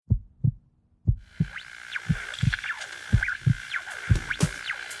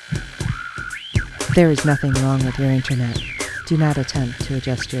There is nothing wrong with your internet. Do not attempt to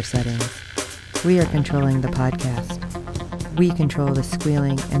adjust your settings. We are controlling the podcast. We control the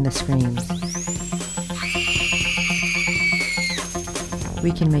squealing and the screams.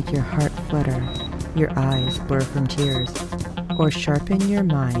 We can make your heart flutter, your eyes blur from tears, or sharpen your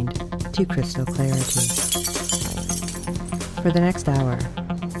mind to crystal clarity. For the next hour,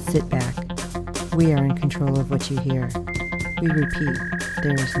 sit back. We are in control of what you hear. We repeat,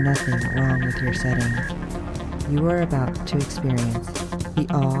 there is nothing wrong with your settings. You are about to experience the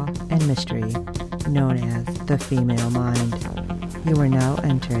awe and mystery known as the female mind. You are now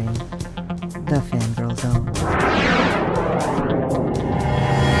entering the Fangirl Zone.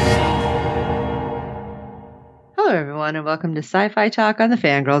 Hello, everyone, and welcome to Sci-Fi Talk on the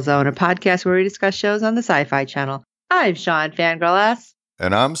Fangirl Zone, a podcast where we discuss shows on the Sci-Fi Channel. I'm Sean, Fangirl S.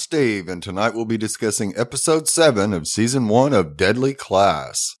 And I'm Steve, and tonight we'll be discussing Episode 7 of Season 1 of Deadly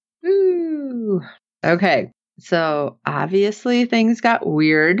Class. Ooh. Okay, so obviously things got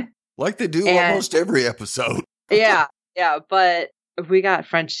weird. Like they do almost every episode. Yeah, but we got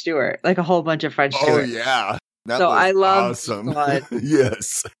French Stewart, like a whole bunch of French Stewart. Oh, yeah. That so was I love awesome.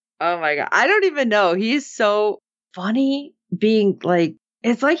 Yes. Oh, my God. I don't even know. He's so funny being like,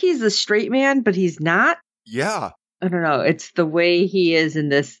 it's like he's a straight man, but he's not. Yeah. I don't know. It's the way he is in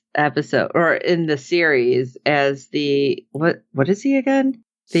this episode or in the series as the, what is he again?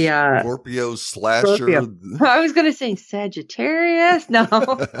 The Scorpio slasher. Scorpio. I was going to say Sagittarius. No.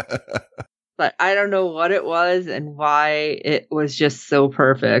 But I don't know what it was and why it was just so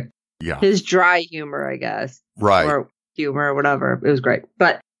perfect. Yeah. His dry humor, I guess. Right. Or humor or whatever. It was great.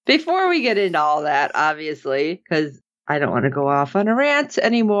 But before we get into all that, obviously, because I don't want to go off on a rant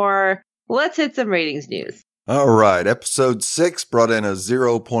anymore, let's hit some ratings news. All right. Episode 6 brought in a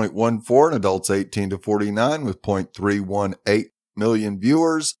 0.14 in adults 18 to 49 with 0.318 million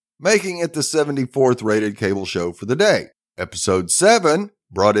viewers, making it the 74th rated cable show for the day. Episode 7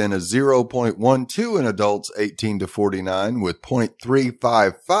 brought in a 0.12 in adults 18 to 49 with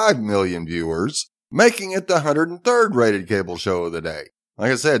 0.355 million viewers, making it the 103rd rated cable show of the day.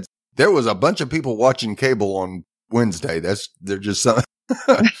 Like I said, there was a bunch of people watching cable on Wednesday. They're just some.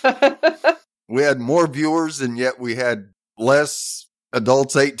 We had more viewers, and yet we had less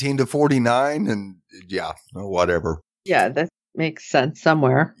adults 18 to 49, and yeah, whatever. Yeah, that makes sense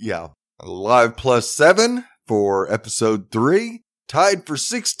somewhere. Yeah. Live plus 7 for episode 3. Tied for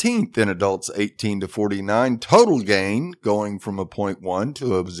 16th in adults 18 to 49. Total gain going from a 0.1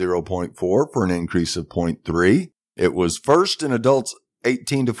 to a 0.4 for an increase of 0.3. It was first in adults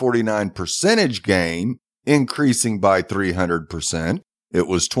 18 to 49 percentage gain, increasing by 300%. It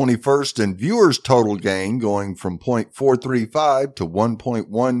was 21st in viewers total gain, going from 0.435 to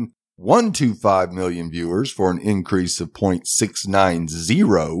 1.1125 million viewers for an increase of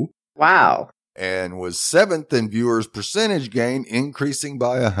 0.690. Wow. And was 7th in viewers percentage gain, increasing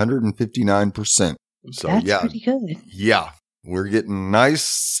by 159%. So that's pretty good. Yeah. We're getting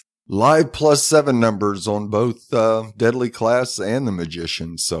nice live plus 7 numbers on both Deadly Class and The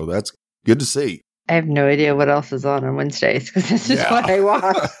Magician. So that's good to see. I have no idea what else is on Wednesdays because this is what I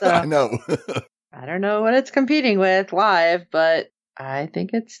watch. So. I know. I don't know what it's competing with live, but I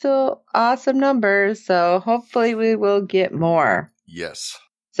think it's still awesome numbers. So hopefully we will get more. Yes.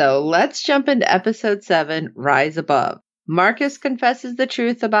 So let's jump into episode 7, Rise Above. Marcus confesses the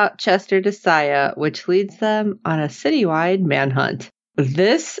truth about Chester to Saya, which leads them on a citywide manhunt.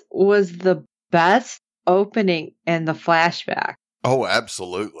 This was the best opening in the flashback. Oh,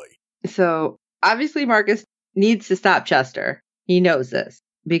 absolutely. So obviously Marcus needs to stop Chester. He knows this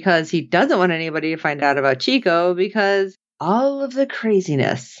because he doesn't want anybody to find out about Chico because all of the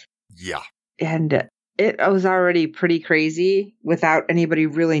craziness. Yeah. And it was already pretty crazy without anybody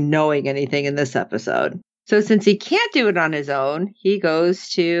really knowing anything in this episode. So since he can't do it on his own, he goes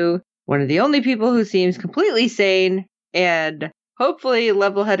to one of the only people who seems completely sane and hopefully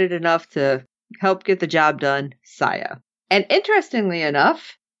level-headed enough to help get the job done, Saya. And interestingly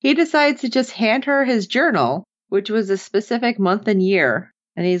enough, he decides to just hand her his journal, which was a specific month and year.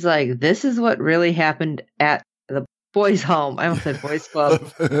 And he's like, this is what really happened at the boys' home. I almost said boys'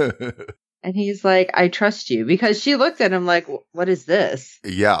 club. And he's like, I trust you. Because she looked at him like, what is this?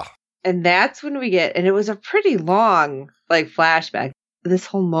 Yeah. And that's when we get, and it was a pretty long, flashback. This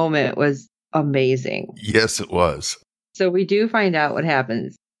whole moment was amazing. Yes, it was. So we do find out what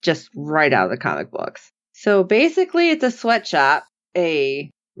happens just right out of the comic books. So basically, it's a sweatshop, a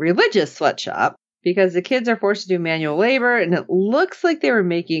religious sweatshop, because the kids are forced to do manual labor, and it looks like they were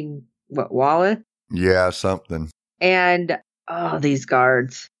making, wallet? Yeah, something. And, these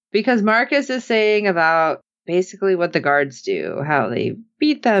guards. Because Marcus is saying about basically what the guards do, how they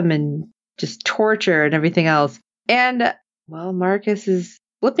beat them and just torture and everything else. And, well, Marcus is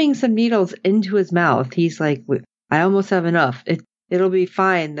slipping some needles into his mouth. He's like, I almost have enough. It'll be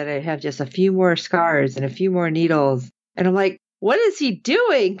fine that I have just a few more scars and a few more needles. And I'm like, what is he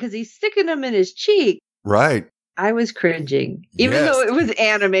doing? Because he's sticking them in his cheek. Right. I was cringing. Even though it was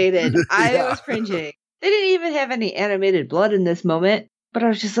animated, I was cringing. They didn't even have any animated blood in this moment. But I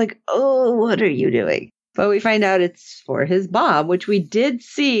was just like, oh, what are you doing? But we find out it's for his bomb, which we did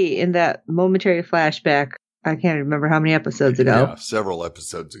see in that momentary flashback. I can't remember how many episodes ago. Yeah, several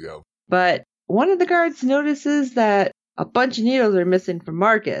episodes ago. But one of the guards notices that a bunch of needles are missing from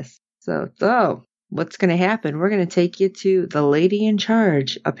Marcus. So, what's going to happen? We're going to take you to the lady in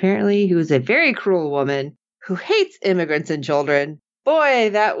charge, apparently, who is a very cruel woman who hates immigrants and children. Boy,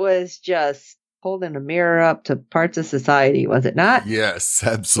 that was just holding a mirror up to parts of society, was it not? Yes,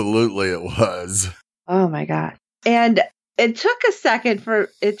 absolutely it was. Oh, my God. And it took a second for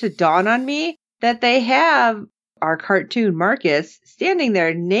it to dawn on me that they have our cartoon Marcus standing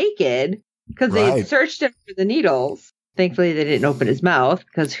there naked because they had searched him for the needles. Thankfully, they didn't open his mouth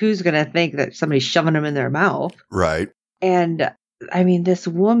because who's going to think that somebody's shoving them in their mouth? Right. And I mean, this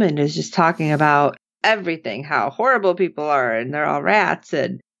woman is just talking about everything, how horrible people are and they're all rats.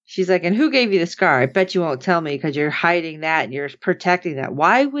 And she's like, and who gave you the scar? I bet you won't tell me because you're hiding that and you're protecting that.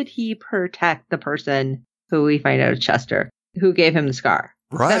 Why would he protect the person who we find out is Chester, who gave him the scar?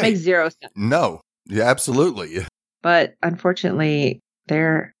 Right. That makes zero sense. No. Yeah, absolutely. But unfortunately,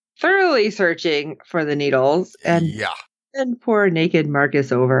 they're thoroughly searching for the needles and poor naked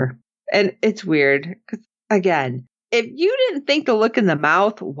Marcus over. And it's weird because, again, if you didn't think to look in the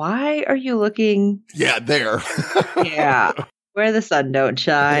mouth, why are you looking? Yeah, there. Yeah, where the sun don't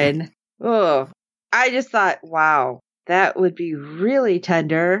shine. Oh, I just thought, wow, that would be really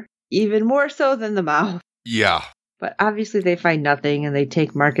tender, even more so than the mouth. Yeah. But obviously they find nothing and they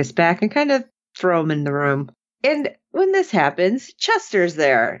take Marcus back and kind of throw him in the room. And when this happens, Chester's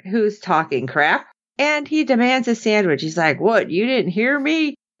there, who's talking crap, and he demands a sandwich. He's like, what, you didn't hear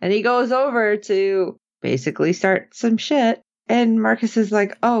me? And he goes over to basically start some shit. And Marcus is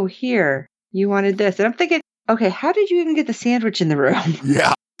like, oh, here, you wanted this. And I'm thinking, okay, how did you even get the sandwich in the room?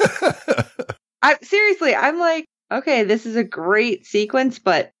 Yeah. Seriously, I'm like, okay, this is a great sequence,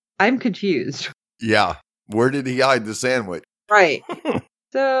 but I'm confused. Yeah. Where did he hide the sandwich? Right.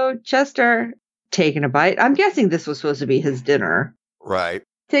 So Chester taking a bite. I'm guessing this was supposed to be his dinner. Right.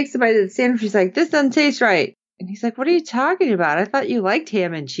 Takes a bite of the sandwich. He's like, this doesn't taste right. And he's like, what are you talking about? I thought you liked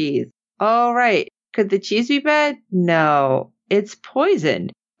ham and cheese. Oh, right. Could the cheese be bad? No, it's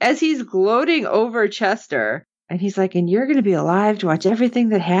poisoned. As he's gloating over Chester. And he's like, and you're going to be alive to watch everything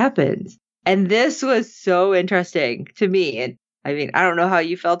that happens. And this was so interesting to me. And I mean, I don't know how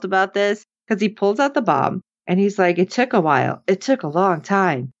you felt about this. Because he pulls out the bomb and he's like, it took a while. It took a long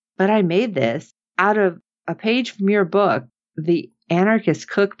time. But I made this out of a page from your book, The Anarchist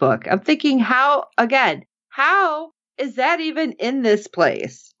Cookbook. I'm thinking, how is that even in this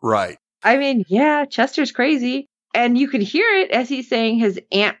place? Right. I mean, yeah, Chester's crazy. And you can hear it as he's saying his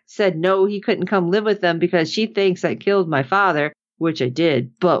aunt said no, he couldn't come live with them because she thinks I killed my father, which I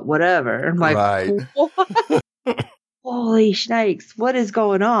did, but whatever. I'm like, what? Holy shnikes, what is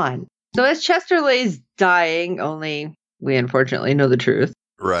going on? So as Chester lays dying, only we unfortunately know the truth.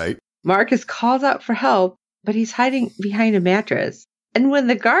 Right. Marcus calls out for help, but he's hiding behind a mattress. And when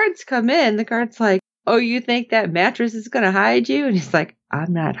the guards come in, the guard's like, oh, you think that mattress is going to hide you? And he's like,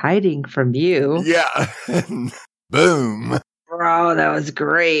 I'm not hiding from you. Yeah. Boom. Bro, that was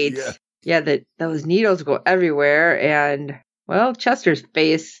great. Yeah, those needles go everywhere. And, well, Chester's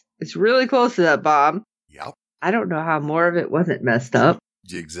face is really close to that bomb. Yep. I don't know how more of it wasn't messed up.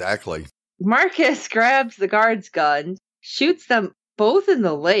 Exactly. Marcus grabs the guard's gun, shoots them both in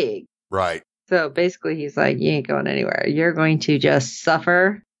the leg. Right. So basically he's like, you ain't going anywhere. You're going to just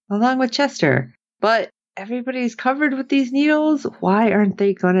suffer along with Chester. But everybody's covered with these needles. Why aren't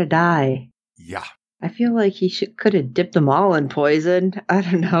they going to die? Yeah. I feel like he could have dipped them all in poison. I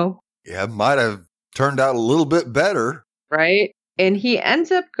don't know. Yeah, might have turned out a little bit better. Right? And he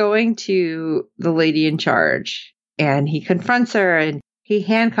ends up going to the lady in charge. And he confronts her and he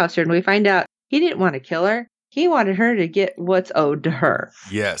handcuffs her. And we find out he didn't want to kill her. He wanted her to get what's owed to her.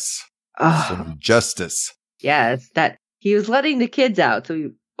 Yes. Oh. Some justice. Yes. That he was letting the kids out. So he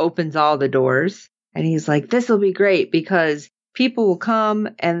opens all the doors. And he's like, this will be great because people will come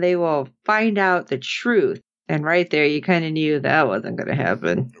and they will find out the truth. And right there, you kind of knew that wasn't going to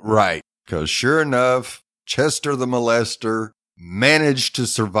happen. Right. Because sure enough, Chester the molester managed to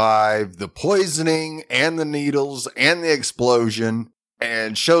survive the poisoning and the needles and the explosion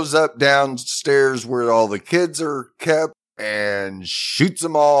and shows up downstairs where all the kids are kept and shoots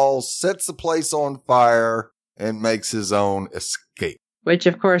them all, sets the place on fire, and makes his own escape. Which,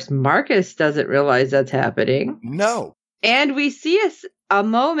 of course, Marcus doesn't realize that's happening. No. And we see a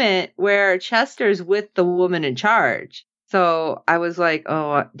moment where Chester's with the woman in charge. So I was like,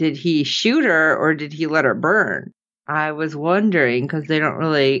 oh, did he shoot her or did he let her burn? I was wondering because they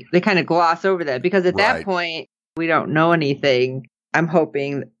kind of gloss over that because at that point, we don't know anything. I'm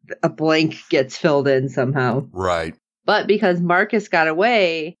hoping a blank gets filled in somehow. Right. But because Marcus got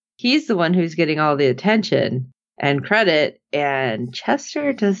away, he's the one who's getting all the attention and credit. And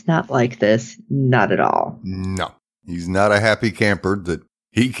Chester does not like this. Not at all. No. He's not a happy camper that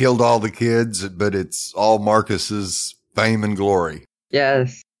he killed all the kids, but it's all Marcus's fame and glory.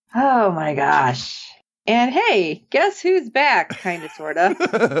 Yes. Oh my gosh. And hey, guess who's back? Kind of, sort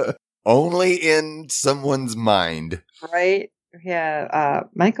of. Only in someone's mind. Right? Yeah.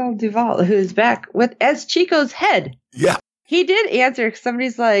 Michael Duvall, who's back as Chico's head. Yeah. He did answer.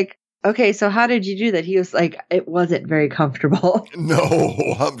 Somebody's like, okay, so how did you do that? He was like, it wasn't very comfortable.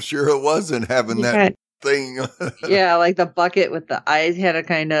 No, I'm sure it wasn't having that thing. Yeah, like the bucket with the eyes. He had to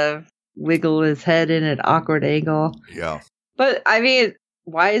kind of wiggle his head in an awkward angle. Yeah. But I mean,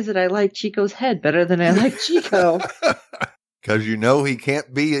 why is it I like Chico's head better than I like Chico? Because he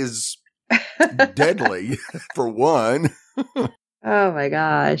can't be as deadly, for one. Oh my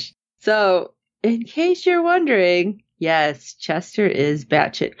gosh. So, in case you're wondering, yes, Chester is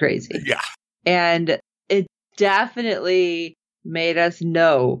batshit crazy. Yeah. And it definitely made us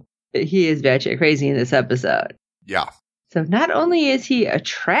know that he is batshit crazy in this episode. Yeah. So not only is he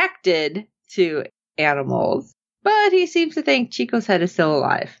attracted to animals, but he seems to think Chico's head is still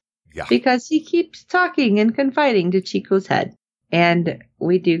alive. Yeah. Because he keeps talking and confiding to Chico's head. And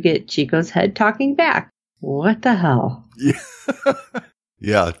we do get Chico's head talking back. What the hell? Yeah.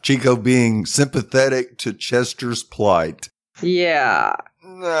 Yeah. Chico being sympathetic to Chester's plight. Yeah.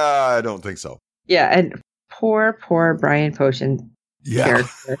 Nah, I don't think so. Yeah. And poor Brian Potion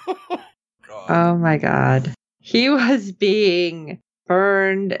character. Oh my God. He was being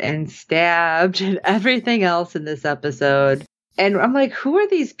burned and stabbed and everything else in this episode. And I'm like, who are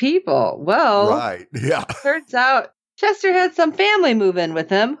these people? Well, right. Yeah. Turns out Chester had some family move in with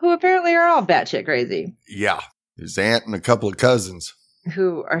him who apparently are all batshit crazy. Yeah. His aunt and a couple of cousins.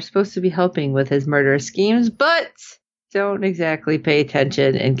 Who are supposed to be helping with his murderous schemes, but don't exactly pay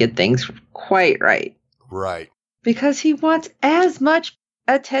attention and get things quite right. Right. Because he wants as much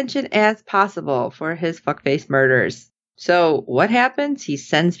attention as possible for his fuckface murders. So what happens? He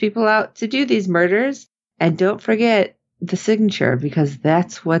sends people out to do these murders. And don't forget the signature, because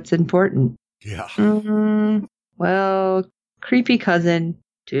that's what's important. Yeah. Mm-hmm. Well, creepy cousin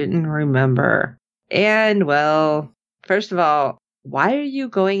didn't remember. And, well, first of all, why are you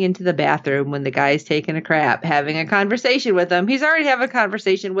going into the bathroom when the guy's taking a crap, having a conversation with him? He's already having a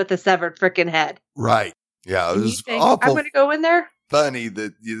conversation with a severed frickin' head. Right. Yeah, it was awful. I'm going to go in there? Funny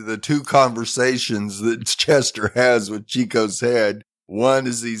that the two conversations that Chester has with Chico's head. One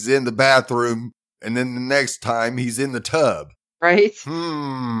is he's in the bathroom, and then the next time he's in the tub. Right?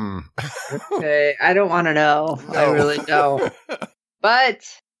 Okay, I don't want to know. No. I really don't. But,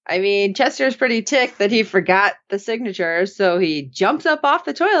 I mean, Chester's pretty ticked that he forgot the signature, so he jumps up off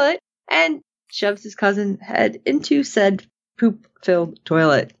the toilet and shoves his cousin's head into said poop-filled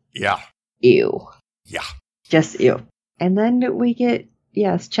toilet. Yeah. Ew. Yeah. Just ew. And then we get,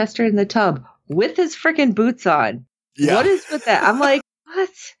 yes, Chester in the tub with his freaking boots on. Yeah. What is with that? I'm like, what?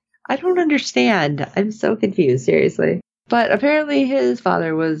 I don't understand. I'm so confused, seriously. But apparently his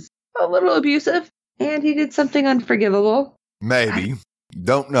father was a little abusive and he did something unforgivable. Maybe.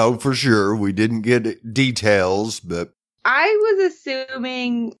 Don't know for sure. We didn't get details, but I was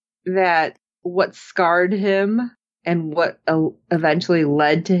assuming that what scarred him and what eventually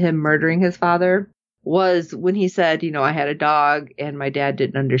led to him murdering his father was when he said, I had a dog and my dad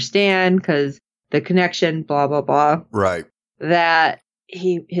didn't understand because the connection, blah, blah, blah. Right. That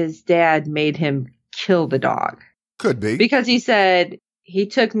his dad made him kill the dog. Could be. Because he said he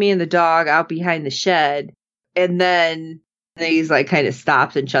took me and the dog out behind the shed and then he's like kind of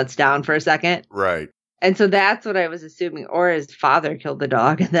stops and shuts down for a second. Right. And so that's what I was assuming. Or his father killed the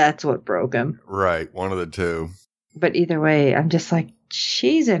dog and that's what broke him. Right. One of the two. But either way, I'm just like,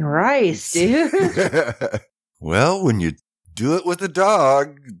 cheese and rice, dude. Well, when you do it with a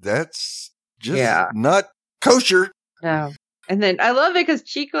dog, that's just not kosher. No. And then I love it because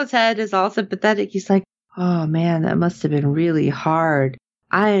Chico's head is all sympathetic. He's like, oh man, that must have been really hard.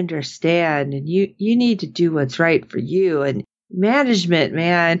 I understand. And you need to do what's right for you. And management,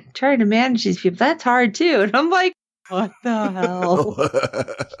 man, trying to manage these people, that's hard too. And I'm like, What the hell?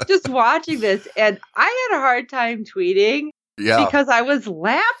 Just watching this, and I had a hard time tweeting because I was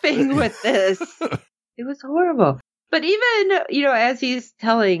laughing with this. It was horrible. But even, as he's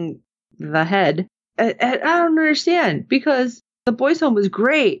telling the head, I don't understand, because the boys' home was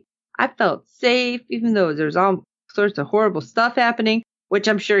great. I felt safe, even though there's all sorts of horrible stuff happening, which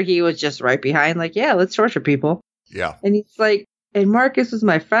I'm sure he was just right behind, like, yeah, let's torture people. Yeah. And he's like, and Marcus was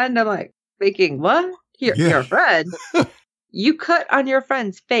my friend. I'm like, thinking, what? Your friend? You cut on your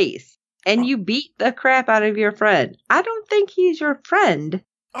friend's face, and you beat the crap out of your friend. I don't think he's your friend.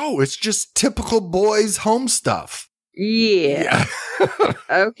 Oh, it's just typical boys' home stuff. Yeah.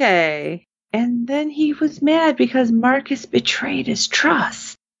 Okay. And then he was mad because Marcus betrayed his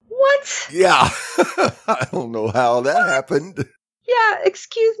trust. What? Yeah. I don't know how that happened. Yeah,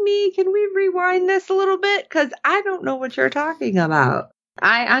 excuse me, can we rewind this a little bit? Because I don't know what you're talking about.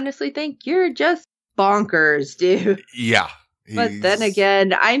 I honestly think you're just bonkers, dude. Yeah. But then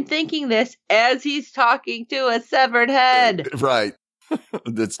again, I'm thinking this as he's talking to a severed head. Right.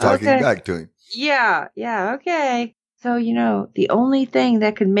 That's talking back to him. Yeah, okay. So, the only thing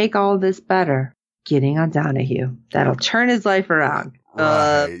that could make all this better, getting on Donahue. That'll turn his life around.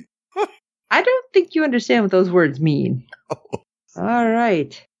 Right. I don't think you understand what those words mean. All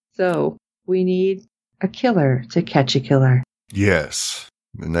right. So, we need a killer to catch a killer. Yes.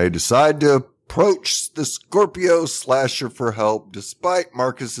 And they decide to approach the Scorpio slasher for help despite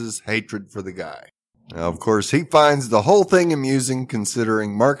Marcus's hatred for the guy. Now, of course, he finds the whole thing amusing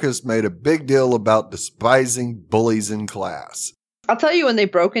considering Marcus made a big deal about despising bullies in class. I'll tell you, when they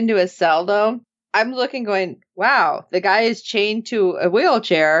broke into his cell, though, I'm looking going, wow, the guy is chained to a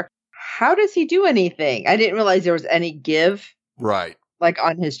wheelchair. How does he do anything? I didn't realize there was any give. Right. Like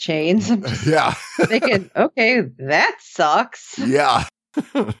on his chains. Yeah. Thinking, okay, that sucks. Yeah.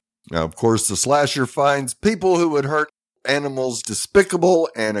 Now, of course, the slasher finds people who would hurt animals despicable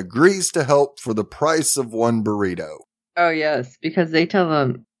and agrees to help for the price of one burrito. Oh, yes, because they tell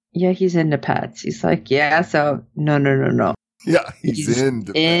him, yeah, he's into pets. He's like, yeah, so no. Yeah, he's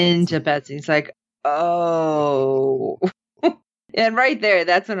into pets. He's like, oh. And right there,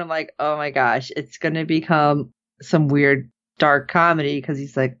 that's when I'm like, oh my gosh, it's going to become some weird dark comedy because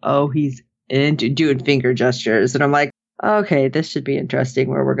he's like, oh, he's into doing finger gestures. And I'm like, okay, this should be interesting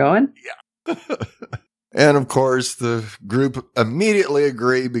where we're going. Yeah. And of course, the group immediately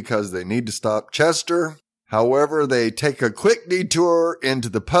agree because they need to stop Chester. However, they take a quick detour into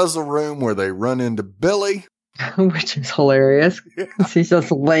the puzzle room where they run into Billy. Which is hilarious. Yeah. He's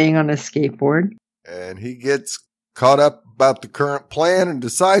just laying on a skateboard. And he gets caught up about the current plan and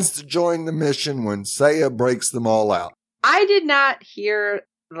decides to join the mission when Saya breaks them all out. I did not hear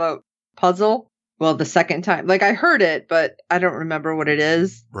the puzzle. Well, the second time. Like, I heard it, but I don't remember what it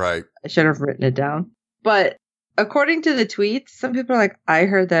is. Right. I should have written it down. But according to the tweets, some people are like, I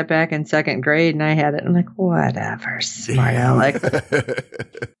heard that back in second grade and I had it. I'm like, whatever, smart aleck.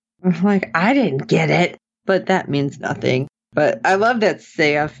 I'm like, I didn't get it, but that means nothing. But I love that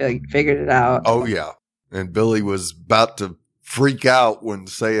Saya figured it out. Oh, yeah. And Billy was about to freak out when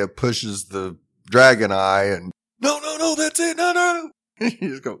Saya pushes the dragon eye and, no, that's it. No. You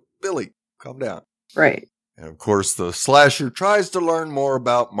just go, Billy, calm down. Right. And of course, the slasher tries to learn more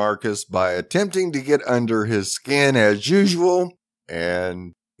about Marcus by attempting to get under his skin as usual.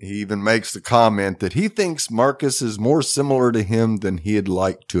 And he even makes the comment that he thinks Marcus is more similar to him than he'd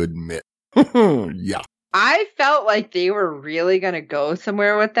like to admit. Yeah. I felt like they were really going to go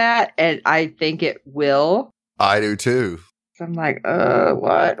somewhere with that. And I think it will. I do too. So I'm like,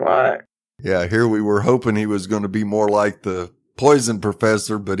 what? Yeah, here we were hoping he was going to be more like the poison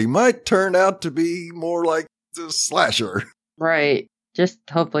professor, but he might turn out to be more like the slasher. Right. Just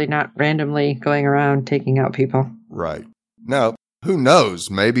hopefully not randomly going around taking out people. Right. Now, who knows?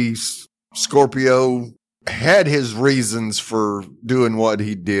 Maybe Scorpio had his reasons for doing what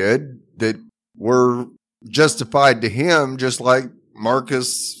he did that were justified to him, just like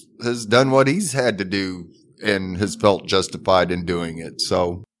Marcus has done what he's had to do and has felt justified in doing it.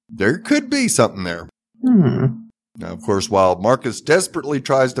 So there could be something there. Now, of course, while Marcus desperately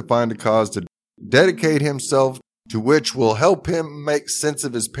tries to find a cause to dedicate himself to which will help him make sense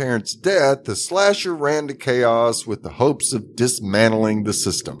of his parents' death, the slasher ran to chaos with the hopes of dismantling the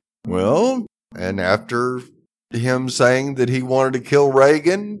system. Well, and after him saying that he wanted to kill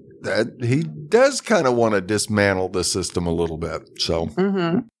Reagan, that he does kind of want to dismantle the system a little bit.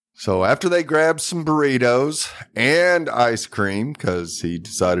 So after they grabbed some burritos and ice cream, because he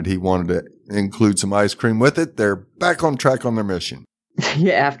decided he wanted to include some ice cream with it, they're back on track on their mission.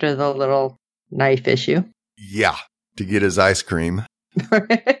 Yeah, after the little knife issue. Yeah, to get his ice cream.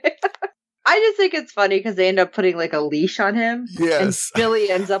 I I just think it's funny because they end up putting like a leash on him. Yes. And Billy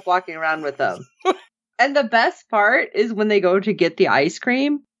ends up walking around with them. And the best part is when they go to get the ice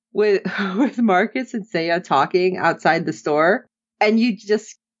cream with Marcus and Saya talking outside the store. And you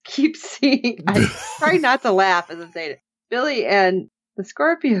just keep seeing, I try not to laugh as I'm saying it, Billy and the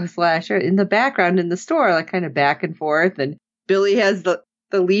Scorpio Slasher in the background in the store, like kind of back and forth. And Billy has the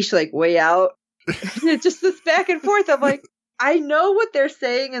leash like way out. And it's just this back and forth. I'm like, I know what they're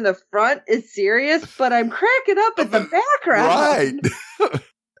saying in the front is serious, but I'm cracking up at the background. Right.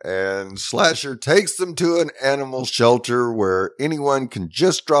 And Slasher takes them to an animal shelter where anyone can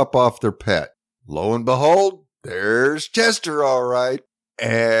just drop off their pet. Lo and behold, there's Chester, all right.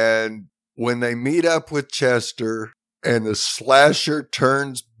 And when they meet up with Chester and the Slasher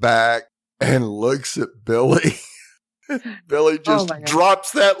turns back and looks at Billy, Billy just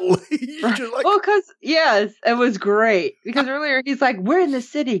drops that leash. Like, well, because, yes, it was great. Because earlier he's like, we're in the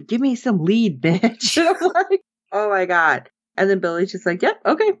city. Give me some lead, bitch. And I'm like, oh my God. And then Billy's just like, yep,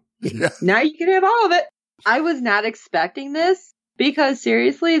 okay. Yeah. Now you can have all of it. I was not expecting this because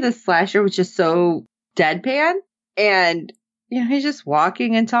seriously, the Slasher was just so deadpan. And, he's just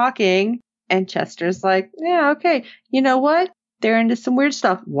walking and talking. And Chester's like, yeah, okay. You know what? They're into some weird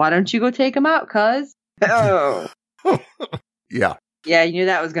stuff. Why don't you go take them out, cuz? Oh. Yeah. Yeah, you knew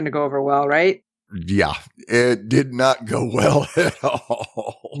that was going to go over well, right? Yeah. It did not go well at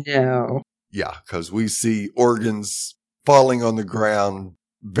all. No. Yeah, because we see organs falling on the ground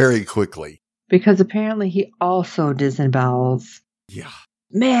very quickly. Because apparently he also disembowels. Yeah.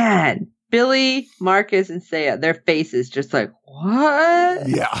 Man, Billy, Marcus, and Saya, their faces just like, what?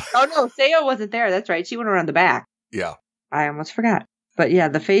 Yeah. Oh, no, Saya wasn't there. That's right. She went around the back. Yeah. I almost forgot. But yeah,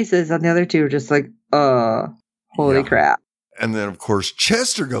 the faces on the other two are just like, holy crap. And then, of course,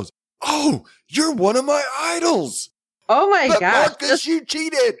 Chester goes, oh, you're one of my idols. Oh, my gosh. Marcus, you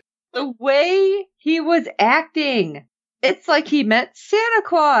cheated. The way he was acting. It's like he met Santa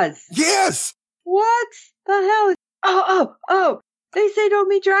Claus. Yes. What the hell? Oh. They say don't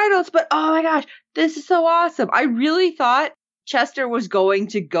meet your idols, but oh my gosh, this is so awesome. I really thought Chester was going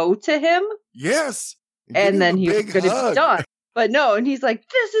to go to him. Yes. And then he was going to be done. But no, and he's like,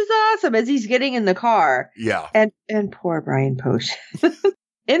 this is awesome as he's getting in the car. Yeah. And poor Brian Posh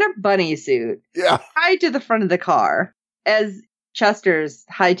in a bunny suit. Yeah. Tied to the front of the car as Chester's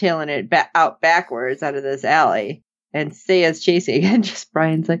hightailing it out backwards out of this alley. And Saya's chasing. And just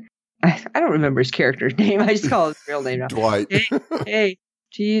Brian's like, I don't remember his character's name. I just call his real name now. Dwight. Hey,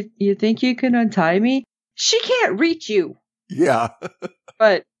 do you think you can untie me? She can't reach you. Yeah.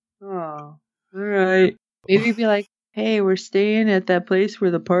 But, all right. Maybe be like, hey, we're staying at that place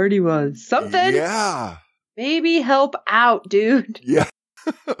where the party was. Something. Yeah. Maybe help out, dude. Yeah.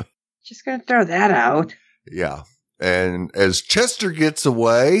 Just gonna throw that out. Yeah. And as Chester gets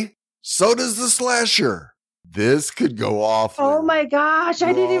away, so does the Slasher. This could go off. Oh my gosh,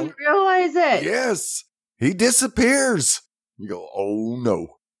 I didn't even realize it. Yes. He disappears. You go, oh no.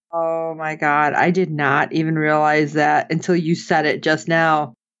 Oh my God. I did not even realize that until you said it just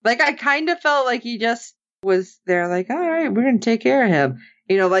now. Like, I kind of felt like he just was there like, all right, we're going to take care of him.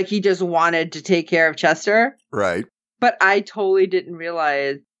 Like he just wanted to take care of Chester. Right. But I totally didn't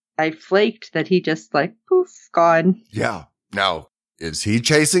realize. I flaked that he just like, poof, gone. Yeah. Now, is he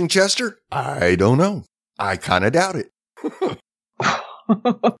chasing Chester? I don't know. I kind of doubt it.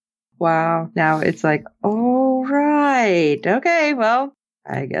 Wow. Now it's like, oh, right. Okay, well,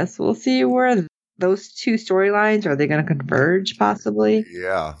 I guess we'll see where those two storylines, are they going to converge possibly?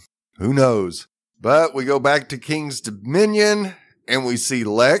 Yeah. Who knows? But we go back to King's Dominion and we see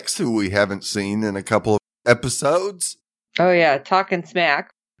Lex, who we haven't seen in a couple of episodes. Oh, yeah. Talking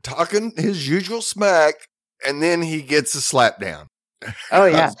smack. Talking his usual smack. And then he gets a slap down. Oh,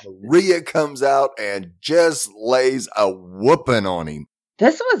 yeah. Maria comes out and just lays a whooping on him.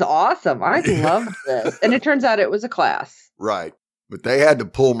 This was awesome. I loved this. And it turns out it was a class. Right. But they had to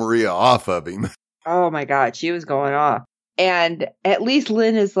pull Maria off of him. Oh, my God. She was going off. And at least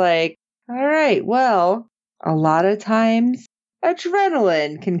Lynn is like, all right, well, a lot of times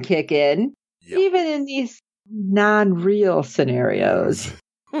adrenaline can kick in, even in these non-real scenarios.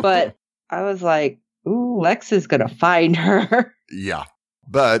 But I was like, ooh, Lex is going to find her. Yeah.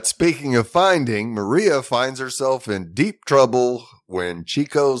 But speaking of finding, Maria finds herself in deep trouble when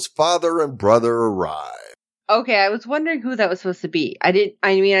Chico's father and brother arrive. Okay, I was wondering who that was supposed to be. I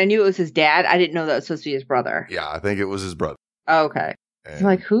knew it was his dad. I didn't know that was supposed to be his brother. Yeah, I think it was his brother. Okay. I'm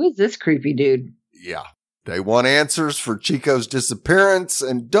like, who is this creepy dude? Yeah. They want answers for Chico's disappearance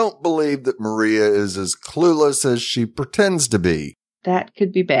and don't believe that Maria is as clueless as she pretends to be. That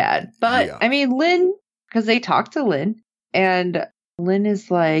could be bad. But, yeah. I mean, Lynn, because they talked to Lynn, and Lynn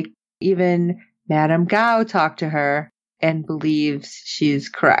is like, even Madame Gao talked to her and believes she's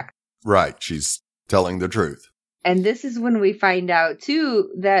correct. Right. She's telling the truth. And this is when we find out, too,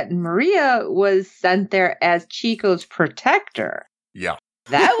 that Maria was sent there as Chico's protector. Yeah.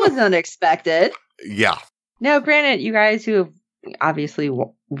 That was unexpected. Yeah. Now, granted, you guys who have obviously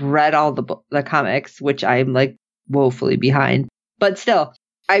read all the comics, which I'm like woefully behind, but still,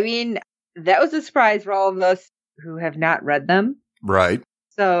 I mean, that was a surprise for all of us who have not read them. Right.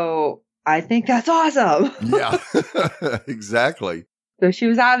 So I think that's awesome. Yeah, exactly. So she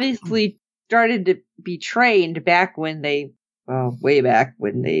was obviously started to be trained back when way back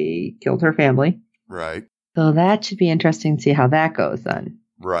when they killed her family. Right. So that should be interesting to see how that goes then.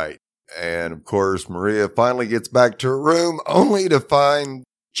 Right. And of course, Maria finally gets back to her room only to find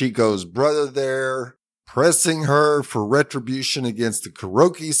Chico's brother there, pressing her for retribution against the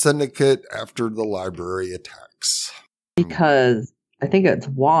Kuroki Syndicate after the library attacks. Because I think it's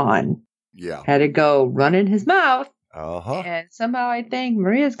Juan. Yeah. Had to go run in his mouth. Uh-huh. And somehow I think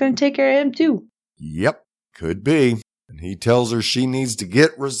Maria's going to take care of him too. Yep. Could be. And he tells her she needs to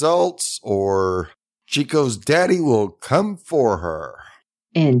get results or Chico's daddy will come for her.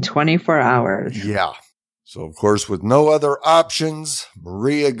 In 24 hours. Yeah. So, of course, with no other options,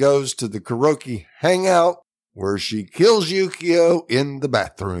 Maria goes to the Kuroki hangout where she kills Yukio in the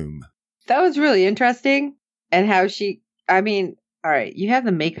bathroom. That was really interesting. And how all right, you have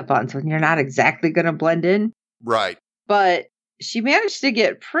the makeup on, so you're not exactly going to blend in. Right. But she managed to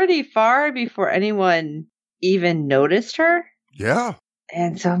get pretty far before anyone even noticed her. Yeah.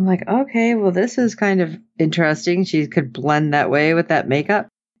 And so I'm like, okay, well, this is kind of interesting. She could blend that way with that makeup.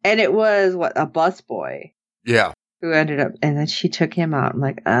 And it was, a busboy. Yeah. Who ended up, and then she took him out. I'm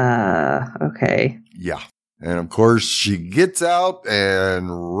like, okay. Yeah. And of course, she gets out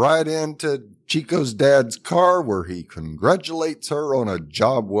and right into Chico's dad's car where he congratulates her on a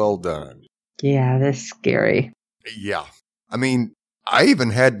job well done. Yeah, that's scary. Yeah. I mean, I even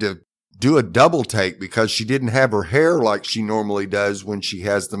had to do a double take because she didn't have her hair like she normally does when she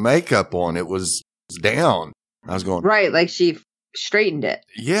has the makeup on. It was down. I was going, right, like she straightened it.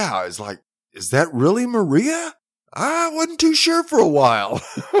 Yeah, I was like, is that really Maria? I wasn't too sure for a while.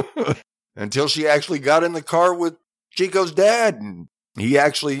 Until she actually got in the car with Chico's dad and he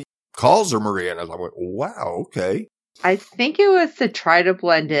actually calls her Maria. And I was like, wow, okay. I think it was to try to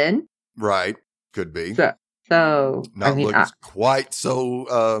blend in. Right. Could be. So not looking quite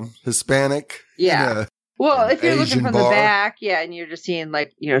so Hispanic. Yeah. Well, if you're Asian looking from the back, yeah, and you're just seeing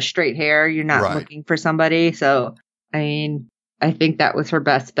straight hair, you're not looking for somebody. So, I mean, I think that was her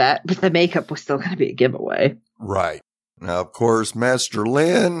best bet, but the makeup was still going to be a giveaway. Right. Now, of course, Master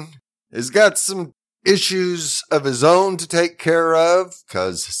Lin has got some issues of his own to take care of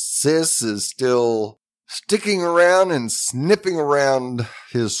because Sis is still sticking around and sniffing around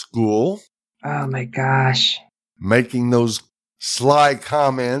his school. Oh my gosh. Making those sly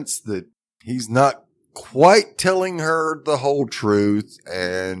comments that he's not quite telling her the whole truth.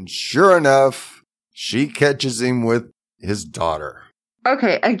 And sure enough, she catches him with his daughter.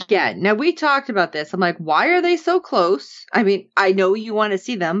 Okay, again, now we talked about this. I'm like, why are they so close? I mean, I know you want to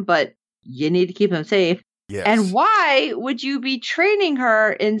see them, but you need to keep them safe. Yes. And why would you be training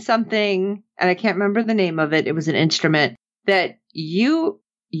her in something, and I can't remember the name of it, it was an instrument that you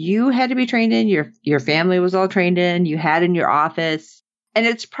had to be trained in, your family was all trained in, you had in your office, and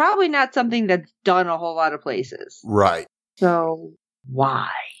it's probably not something that's done a whole lot of places. Right. So, why?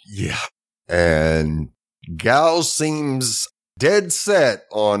 Yeah. And Gao seems dead set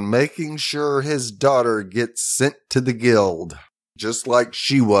on making sure his daughter gets sent to the guild, just like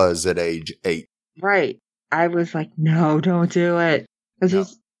she was at age 8. Right. I was like, no, don't do it.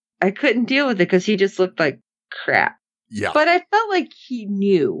 Because I couldn't deal with it because he just looked like crap. Yeah. But I felt like he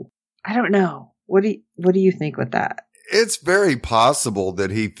knew. I don't know. What do you think with that? It's very possible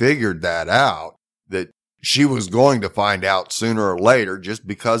that he figured that out, that she was going to find out sooner or later just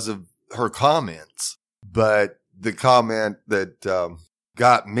because of her comments. But the comment that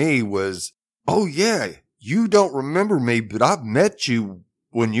got me was, oh yeah, you don't remember me, but I've met you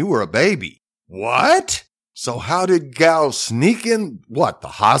when you were a baby. What? So how did Gao sneak in, the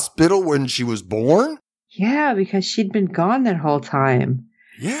hospital when she was born? Yeah, because she'd been gone that whole time.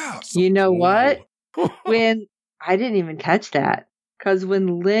 Yeah. You know what? When I didn't even catch that. Because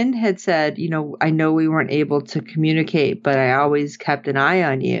when Lynn had said, I know we weren't able to communicate, but I always kept an eye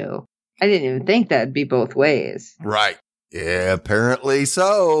on you. I didn't even think that'd be both ways. Right. Yeah, apparently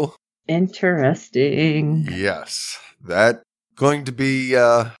so. Interesting. Yes. That's going to be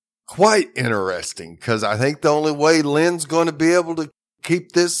quite interesting because I think the only way Lynn's going to be able to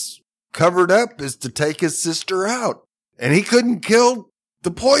keep this covered up is to take his sister out. And he couldn't kill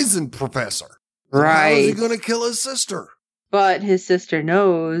the poison professor. Right. How is he going to kill his sister? But his sister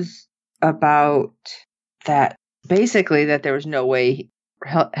knows about that, basically, that there was no way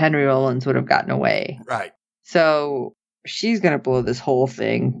Henry Rollins would have gotten away. Right. So she's going to blow this whole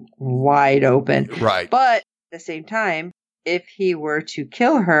thing wide open. Right. But at the same time, if he were to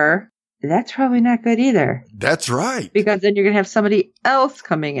kill her, that's probably not good either. That's right. Because then you're going to have somebody else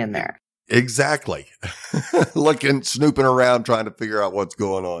coming in there. Exactly. Snooping around, trying to figure out what's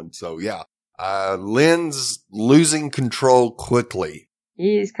going on. So, yeah. Lynn's losing control quickly.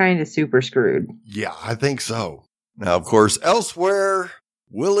 He's kind of super screwed. Yeah, I think so. Now, of course, elsewhere,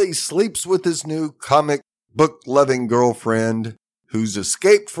 Willie sleeps with his new comic book loving girlfriend who's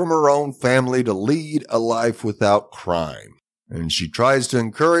escaped from her own family to lead a life without crime. And she tries to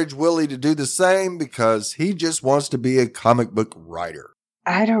encourage Willie to do the same because he just wants to be a comic book writer.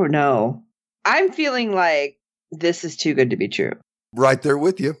 I don't know. I'm feeling like this is too good to be true. Right there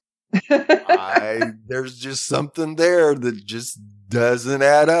with you. There's just something there that just doesn't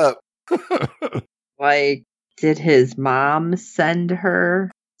add up. Like, did his mom send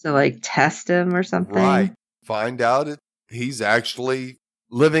her to test him or something? Right. Find out if he's actually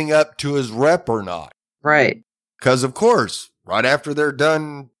living up to his rep or not. Right. Because, of course, right after they're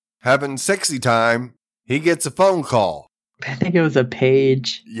done having sexy time, he gets a phone call. I think it was a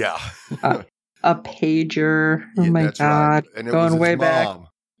page. Yeah. A pager. Oh, yeah, my that's God. Right. And it Going was his way mom. back.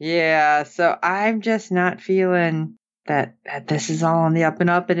 Yeah. So I'm just not feeling that this is all on the up and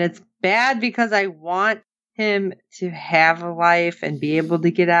up. And it's bad because I want him to have a life and be able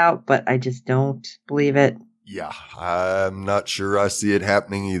to get out, but I just don't believe it. Yeah. I'm not sure I see it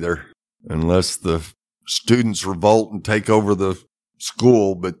happening either. Unless the students revolt and take over the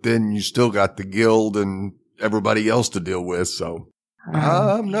school, but then you still got the guild and everybody else to deal with. So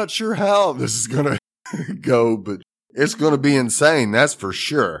I'm not sure how this is going to go, but it's going to be insane. That's for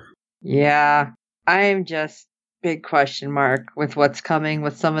sure. Yeah. I'm just big question mark with what's coming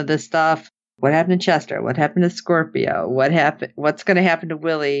with some of this stuff. What happened to Chester? What happened to Scorpio? What's going to happen to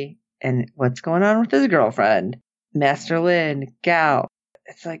Willie? And what's going on with his girlfriend? Master Lin, Gal.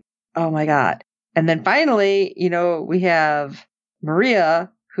 It's like, oh my God. And then finally, we have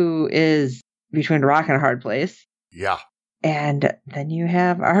Maria, who is between a rock and a hard place. Yeah. And then you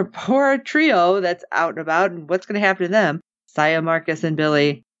have our poor trio that's out and about, and what's going to happen to them? Saya, Marcus, and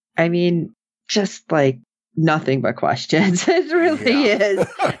Billy. I mean, just nothing but questions. It really is.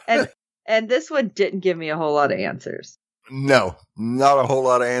 And this one didn't give me a whole lot of answers. No, not a whole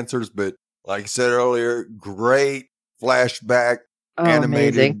lot of answers, but like I said earlier, great flashback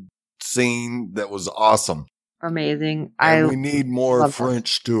animated amazing scene that was awesome. Amazing. And we need more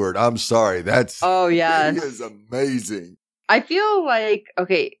French Stewart. I'm sorry. Yes. He is amazing. I feel like,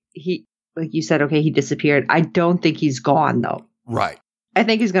 okay, like you said, okay, he disappeared. I don't think he's gone though. Right. I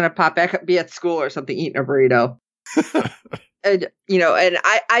think he's going to pop back up, be at school or something, eating a burrito. And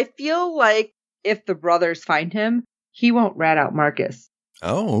I feel like if the brothers find him, he won't rat out Marcus.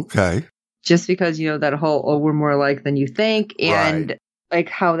 Oh, okay. Just because, that whole, we're more alike than you think, and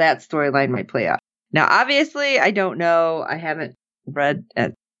how that storyline might play out. Now, obviously, I don't know. I haven't read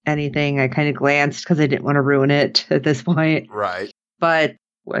anything. I kind of glanced because I didn't want to ruin it at this point. Right. But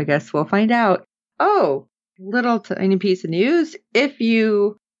I guess we'll find out. Oh, little tiny piece of news. If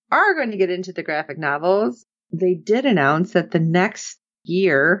you are going to get into the graphic novels, they did announce that the next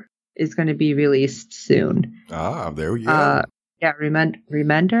year is going to be released soon. Ah, there we go. Yeah,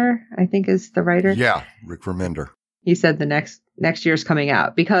 Remender, I think is the writer. Yeah, Rick Remender. He said the next year's coming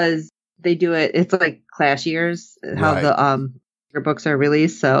out because they do it. It's like class years, how the books are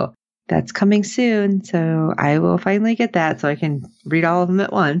released. So that's coming soon. So I will finally get that so I can read all of them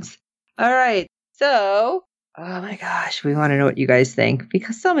at once. All right. So, oh my gosh, we want to know what you guys think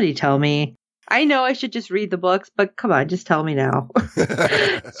because somebody tell me. I know I should just read the books, but come on, just tell me now.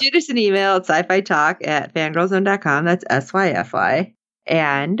 Shoot us an email at sci-fi-talk@fangirlzone.com. That's SYFY.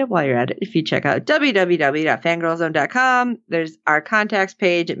 And while you're at it, if you check out www.fangirlzone.com, there's our contacts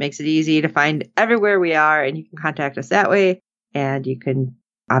page. It makes it easy to find everywhere we are, and you can contact us that way. And you can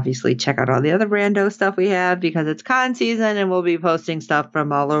obviously check out all the other rando stuff we have because it's con season, and we'll be posting stuff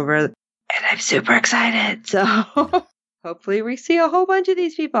from all over. And I'm super excited. So hopefully we see a whole bunch of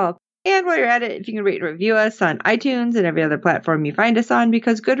these people. And while you're at it, if you can rate and review us on iTunes and every other platform you find us on,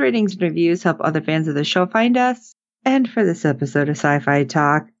 because good ratings and reviews help other fans of the show find us. And for this episode of Sci-Fi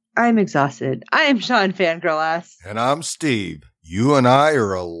Talk, I'm exhausted. I am Sean Fangirl S. And I'm Steve. You and I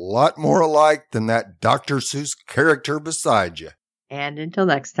are a lot more alike than that Dr. Seuss character beside you. And until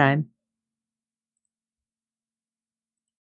next time.